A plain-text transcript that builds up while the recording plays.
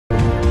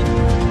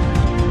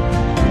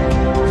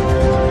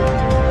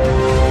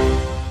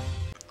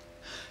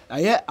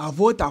aye a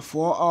voter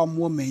for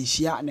more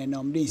mensia na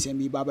nom dey nsem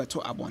bi ba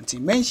to abonten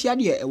mensia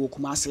de e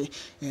wokumase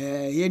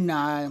ye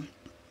na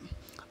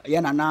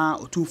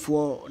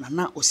otufo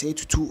na ose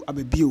tutu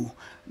ababio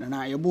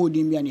na ye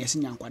bodin bia na yesi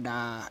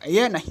nyankwada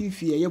ye na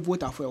himfie ye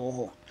voter for wo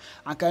ho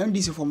aka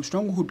ndisi from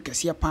stronghold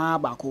kase pa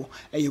bako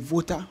ye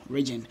voter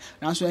region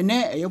na so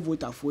ene ye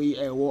voter for yi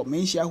wo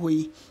mensia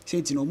hoyi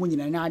senti no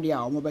munyina na ade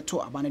a wo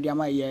beto abane de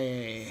ama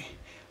ye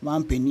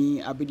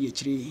mampeni abedi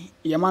akire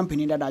ye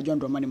mampeni dada John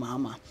Dramani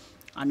Mahama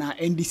ana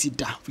NDC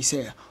da fi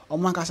say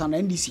omankasa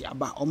na NDC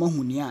aba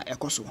omahuni a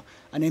ekoso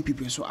ana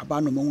NPP so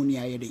aba no mahuni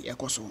a yede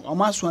ekoso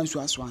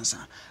omasoansu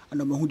aswansa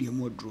ana mahudi e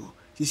modro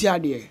sisi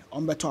ade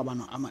ombeto aba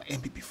no ama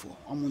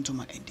NPP4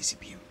 omontoma NDC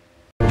bi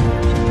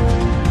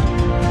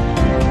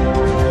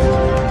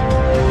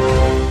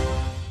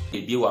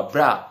ebi wa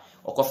bra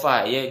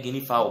okofa ye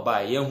gini fa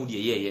oba ye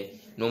hudi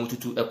ye no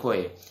mututu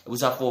ekoye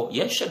ebusafo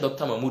ye hye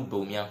Dr. Mahmood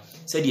Bawumia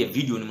said the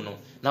video no no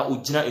na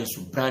ogina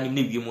ensu brand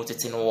na wie mo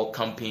tete no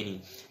campaign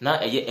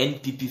na eye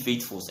NPP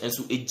faithfuls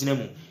ensu egina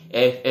mu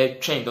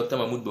train Dr.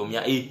 Mahmood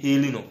Bawumia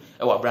heli no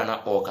e wa bra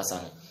na o kasa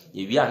no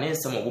ye wi a ne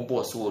nsem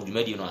obobo so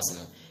odumadi no ase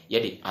no ye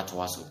de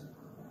atowa so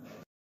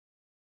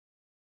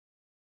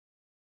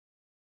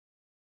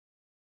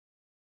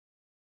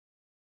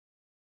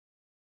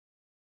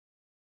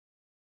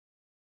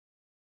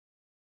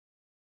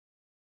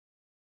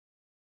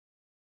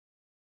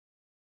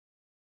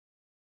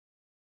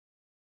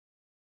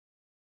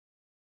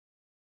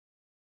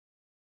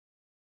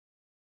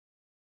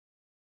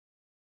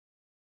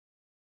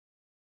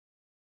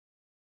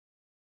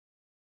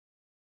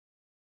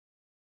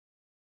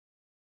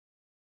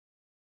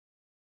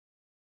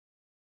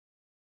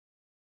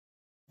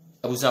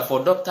abusa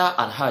for Dr.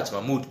 Alhaj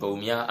Mahmood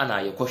Bawumia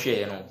ana ye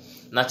kohwe no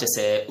na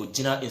chese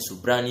ogina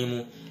ensubrani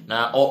mu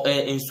na o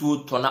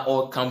ensu to na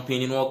o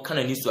campaign no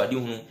kana ni so ade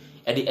hunu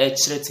e de e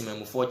kire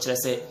timamufo kire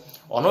se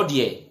ono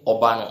de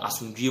oba no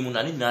asundue mu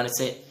na ne nyina ne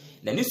se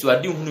na ni so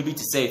ade hunu bi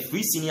te se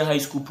free senior high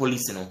school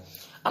police no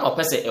ama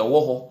pese e wo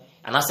ho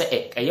ana se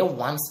e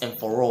once and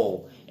for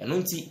all eno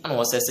nti ana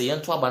wo se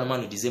yento aba no ma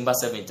no December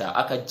 7th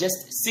aka just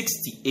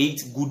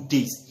 68 good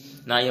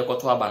days na ye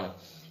koto aba no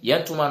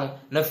yentuma no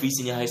na free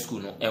senior high school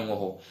no enwo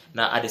ho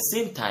na at the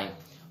same time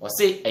o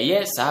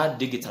say sa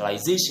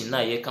digitalization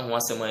na ye ka ho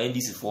asema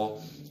NDC4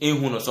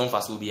 ehu no so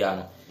mfaso bia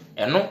no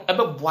eno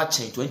ebeboa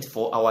chen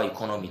 24-hour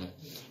economy no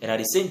and at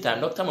the same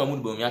time Dr.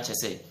 Mahmood Bawumia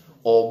say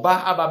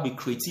oba aba be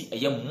create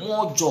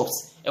more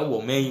jobs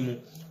ewo man mu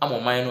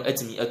amoman no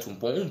atimi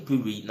atumpon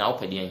umpewei na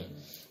opede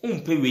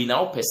umpewei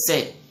na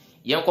opese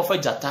yenkofa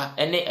jata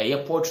ene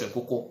portrait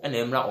koko ena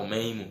emra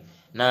oman mu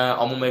na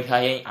omomahwa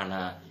yen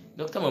ana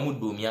Dr. Mahmood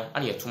Bawumia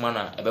and yetuma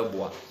na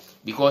ebeboa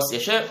because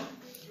ye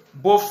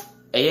both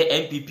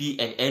NPP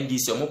and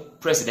NDC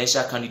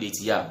presidential candidate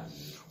here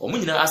omo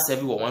nyina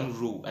aserve one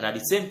role and at the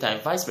same time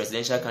vice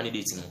presidential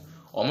candidate no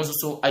omo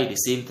so aye the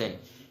same thing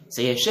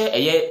say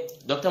ye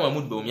Dr.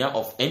 Mahmood Bawumia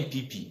of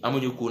NPP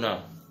amonyoko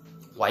na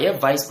why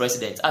vice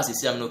president as he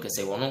say am no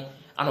kese wono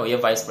ana oye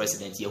vice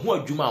president ye hu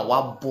adwuma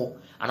wabo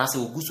ana se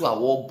oguso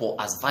awobo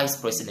as vice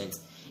president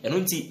eno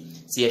nti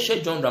say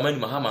ye John Dramani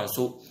Mahama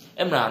so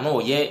emra no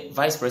ye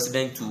vice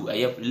president to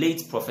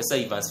late Professor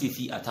Evans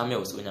Fifi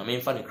Atame so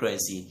nyame fa ne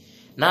currency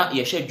na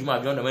ye hwe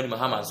adwuma John Dramani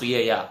Mahama so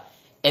ye ya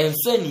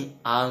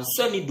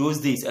answani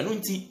those days eno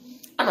nti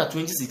ana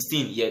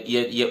 2016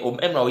 ye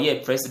emra ye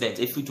president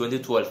efi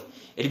 2012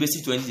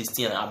 edibesi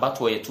 2016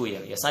 abato ye to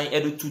ye sign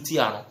edo tuti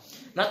ano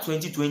na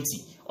 2020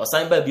 o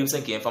sign ba biom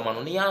sen ke mfama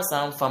no ne ya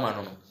san mfama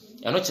no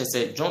eno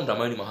chese John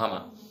Dramani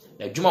Mahama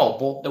adwuma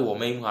obo e wo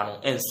man hu ano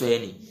enso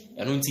ani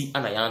eno nti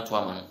ana ya nto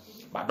ama no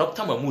but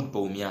Dr. Mahmood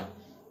Bawumia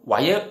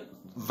why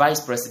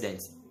vice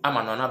president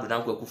ama no na Abdul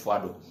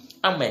Akufo-Addo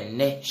ama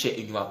ne hwe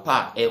enwuma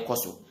pa e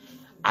koso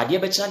ade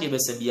be kya de be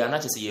se bia na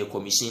chese ye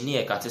commission ne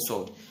ye kate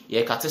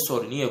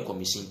sword ne ye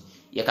commission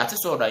ye kate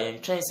sword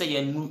ayen twen se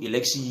ye new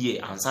election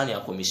year ansa ne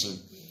commission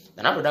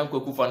na Abdul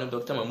Akufo-Addo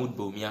Dr. Mahmood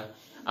Bawumia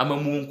ama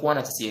mu nko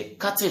na chese ye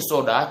kate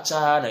sword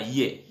acha na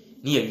year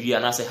ne ye wi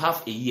na se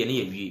half a year ne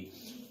ye wi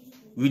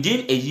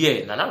within a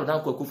year na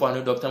Abdul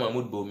Akufo-Addo Dr.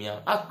 Mahmood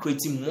Bawumia are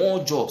creating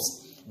more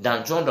jobs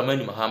than John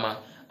Dramani Mahama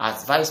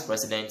as vice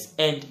president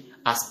and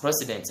as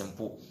president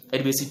mpo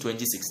edbc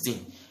 2016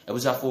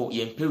 ebusafo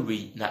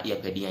yempewei na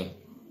yepedian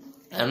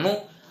eno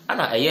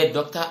ana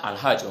Dr.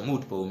 Alhaj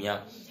Mahmood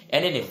Bawumia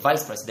ene ne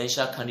vice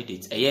presidential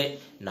candidate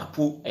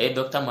napo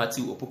Dr.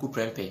 Matthew Opoku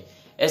Prempeh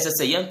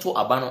esese yento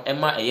abano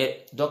ema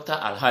Dr.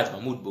 Alhaj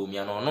Mahmood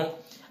Bawumia no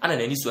ana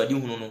nani so ade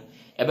hunu no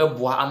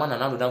ebeboa amana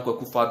na Abdul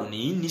Akufo-Addo ne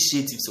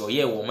initiatives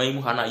wo man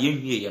mu ha na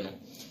yenhwie ye no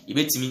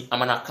ibetimi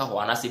amana ka ho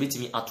ana se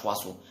ibetimi atoa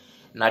so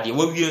na de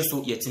wawie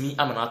nso yetimi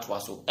amana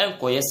atoa so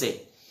enkoye se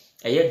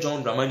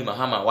John Dramani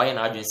Mahama why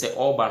na adwen se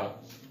oba na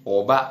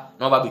oba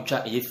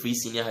betwa free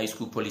senior high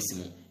school policy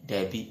mu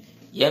dabi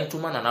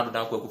yentuma na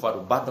Abdul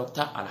Akufo-Addo ba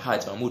Dr.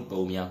 Alhaj Mahmood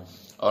Bawumia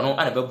ono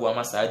ana bebu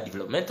amasa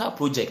developmental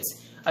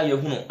projects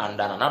ayehunu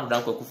andana na Abdul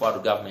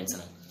Akufo-Addo government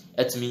na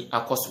etimi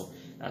akoso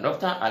na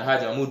Dr.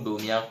 Alhaj Mahmood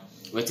Bawumia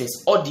with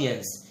his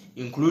audience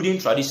including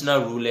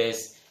traditional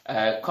rulers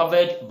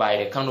covered by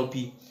the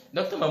canopy,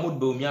 Dr. Mahmoud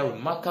Bawumia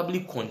remarkably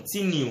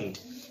continued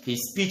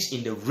his speech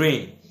in the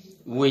rain,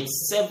 with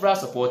several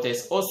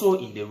supporters also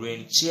in the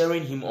rain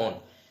cheering him on.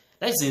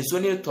 That is in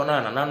Sony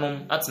Tona and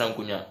Nanom at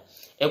Nankunya.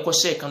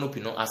 Ekoshe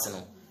canopy no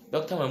aseno.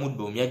 Dr. Mahmoud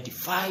Bawumia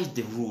defied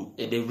the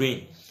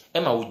rain.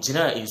 Emma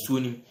Ujina in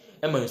Sony,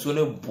 Emma in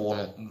Sony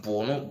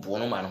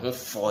Bono man who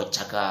fought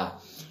Chaka.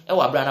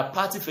 Ewa Brana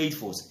party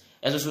faithfuls,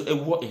 and also a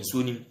war in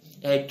Sony.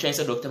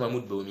 Chancellor Dr.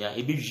 Mahmoud Bawumia,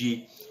 a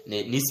BG,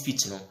 ne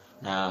speech no,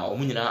 na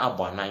Omunina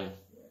Abba 9.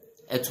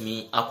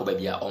 Etumi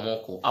akobabia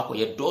omoko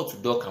akoye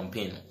door-to-door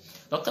campaign.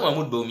 Dr.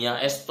 Mahmoud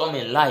Bawumia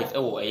storming live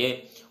ewo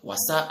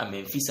wasa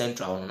Amenfi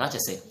Central no na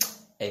chese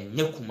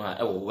enyekuma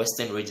ewo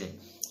Western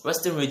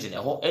region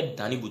eho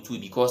edani butu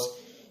because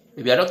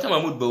bia Dr.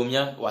 Mahmoud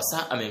Bawumia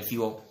wasa Amenfi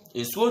ho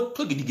ensuo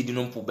to gidigidi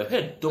no mpo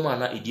behwe doma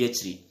na edi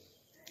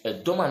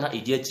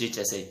achiri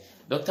chese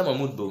Dr.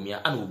 Mahmoud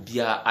Bawumia ana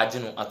obia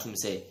ageno atum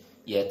se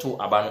yeto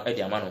abano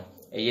edi amano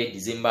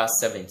December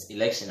 7th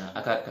election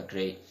aka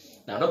kakre.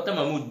 Now, Dr.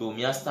 Mahmoud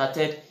Bawumia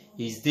started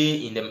his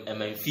day in the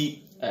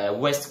Amenfi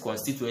West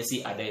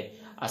constituency at the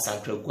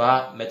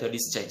Asankragwa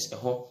Methodist Church.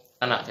 Eho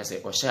ana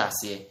kase ko share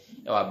ase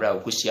e wa bra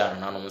okushia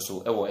na no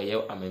so e wo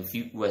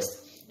Amenfi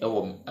West e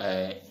wo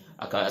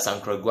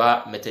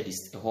Asankragwa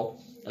Methodist eho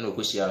ana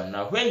okushia.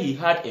 Now, when he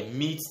had a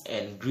meet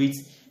and greet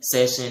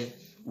session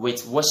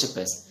with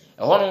worshippers,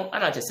 eho no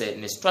ana kase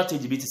ne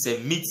strategy be to say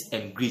meet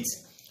and greet.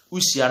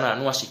 Ushia na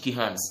no shake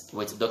hands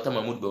with Dr.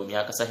 Mahmoud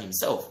Bawumia kasa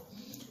himself.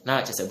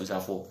 Na kase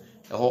busafo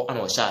and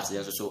was shot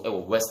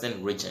so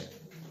Western region.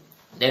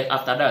 Then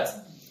after that,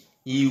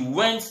 he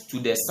went to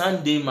the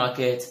Sunday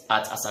market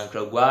at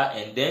Asankragwa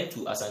and then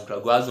to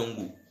Asankragwa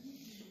Zongo,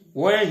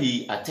 where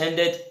he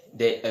attended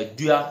the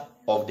dua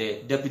of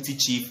the deputy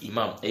chief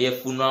imam, a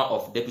funeral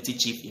of deputy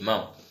chief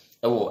imam.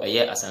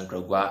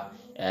 Asankragwa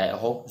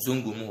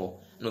Zongo muho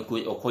no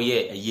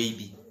okoye a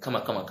yebi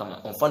kama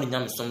on fani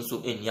nyam som so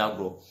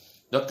enyagro.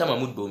 Dr.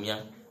 Mahmoud Bawumia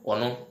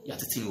ono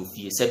yatiti no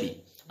fie sebi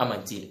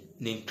amantil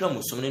ne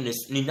nkramu som ne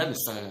nyame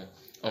som no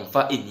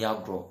onfa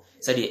eniagro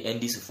said the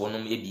NDC for no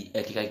ebi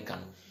ekika kan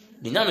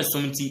ne nyame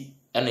som ti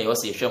ena yo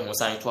se hwe ho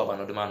san to aba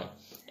no de ma no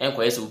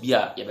enko yese obi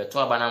a ye beto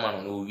aba na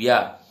ma no owi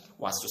a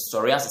was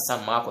sorry asesa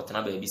ma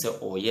akotena ba bi se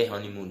oye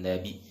honeymoon na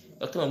bi.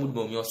 Dr. Mahmoud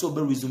Bawumia so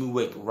be resume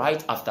work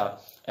right after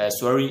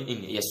swearing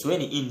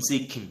in say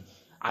kim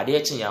ade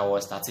echen ya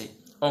was started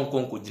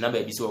onkonko dina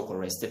ba bi se o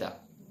rested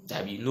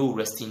there be no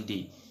resting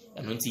day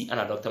enunti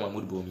ana Dr.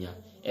 Mahmoud Bawumia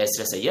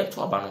stress ye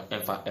to aba no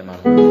emfa ema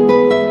no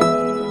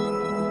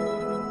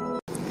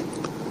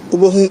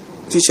ubohu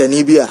teacher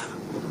ni bia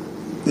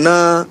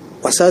na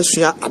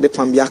wasasua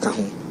adepam bia ka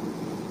ho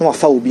na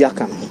wafa obi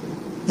aka no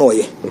na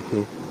oye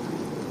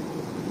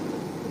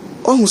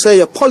ohun say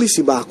your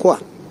policy ba ko a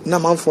na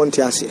manfo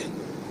nti ase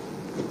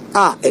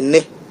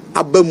enne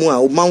abamu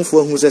a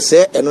manfo hu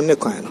se eno ne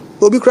kwan no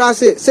obi kra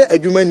se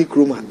adwuma ni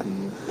kroma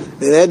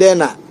ne de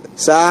na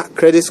sa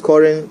credit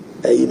scoring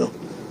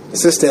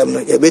system no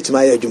ye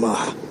betima ya adwuma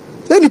ha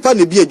se nipa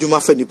ne bi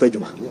adwuma fa nipa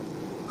adwuma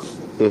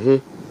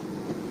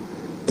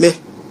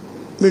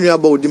me nua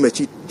ba odi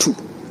machi 2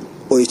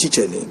 oye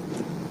teacher ni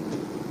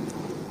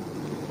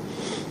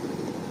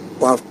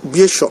wa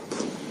bie shop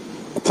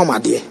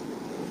opamade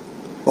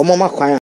o mama kwan